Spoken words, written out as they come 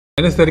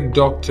Anesthetic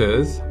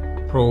doctors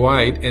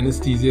provide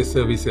anesthesia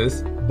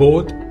services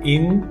both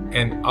in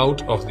and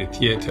out of the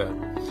theatre.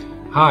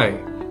 Hi,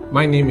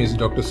 my name is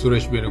Dr.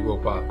 Suresh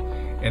Venugobal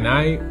and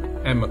I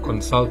am a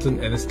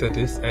consultant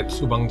anaesthetist at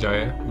Subang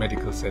Jaya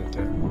Medical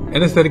Center.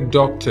 Anesthetic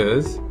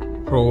doctors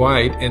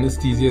provide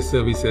anesthesia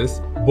services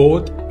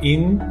both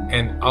in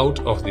and out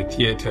of the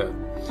theatre.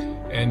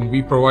 And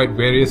we provide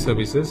various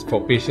services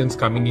for patients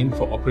coming in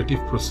for operative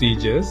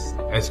procedures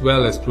as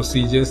well as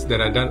procedures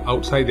that are done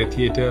outside the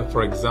theatre,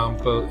 for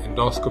example,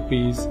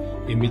 endoscopies,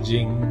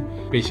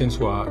 imaging, patients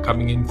who are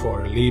coming in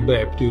for a labor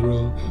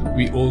epidural.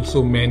 We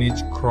also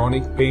manage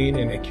chronic pain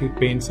and acute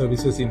pain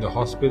services in the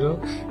hospital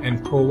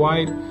and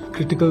provide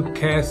critical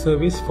care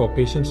service for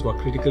patients who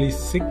are critically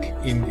sick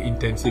in the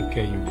intensive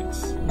care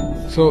units.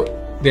 So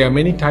there are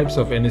many types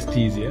of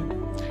anesthesia.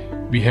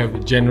 We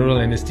have general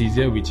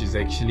anesthesia, which is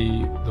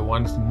actually the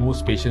ones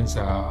most patients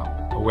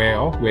are aware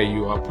of, where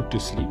you are put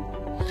to sleep.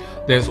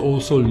 There's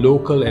also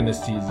local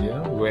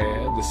anesthesia,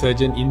 where the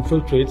surgeon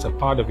infiltrates a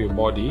part of your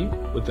body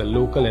with a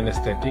local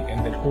anesthetic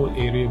and that whole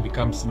area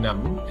becomes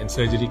numb and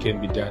surgery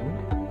can be done.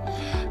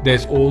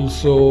 There's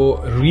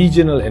also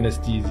regional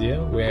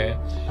anesthesia, where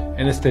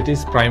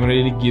anesthetist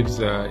primarily gives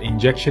an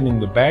injection in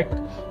the back,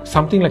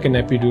 something like an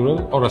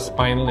epidural or a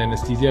spinal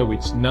anesthesia,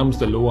 which numbs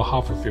the lower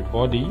half of your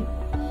body.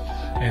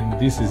 And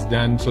this is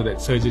done so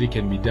that surgery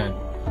can be done.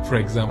 For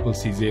example,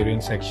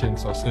 cesarean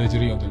sections or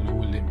surgery on the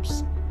lower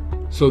limbs.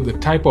 So the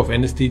type of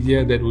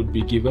anesthesia that would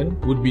be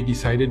given would be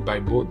decided by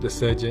both the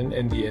surgeon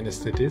and the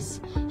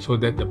anesthetist so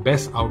that the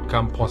best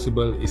outcome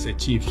possible is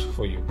achieved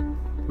for you.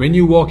 When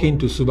you walk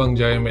into Subang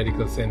Jaya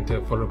Medical Center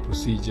for a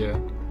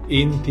procedure,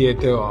 in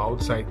theatre or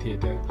outside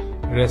theatre,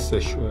 rest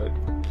assured,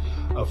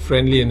 a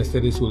friendly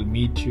anesthetist will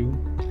meet you,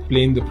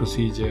 explain the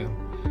procedure,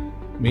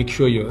 make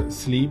sure you're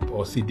asleep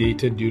or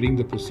sedated during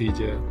the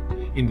procedure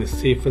in the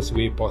safest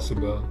way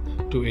possible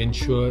to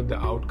ensure the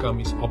outcome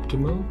is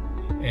optimal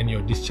and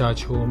your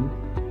discharge home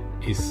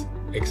is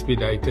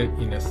expedited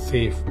in a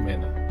safe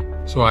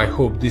manner. So I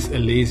hope this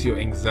allays your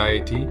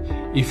anxiety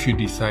if you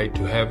decide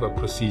to have a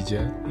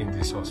procedure in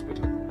this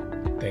hospital.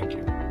 Thank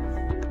you.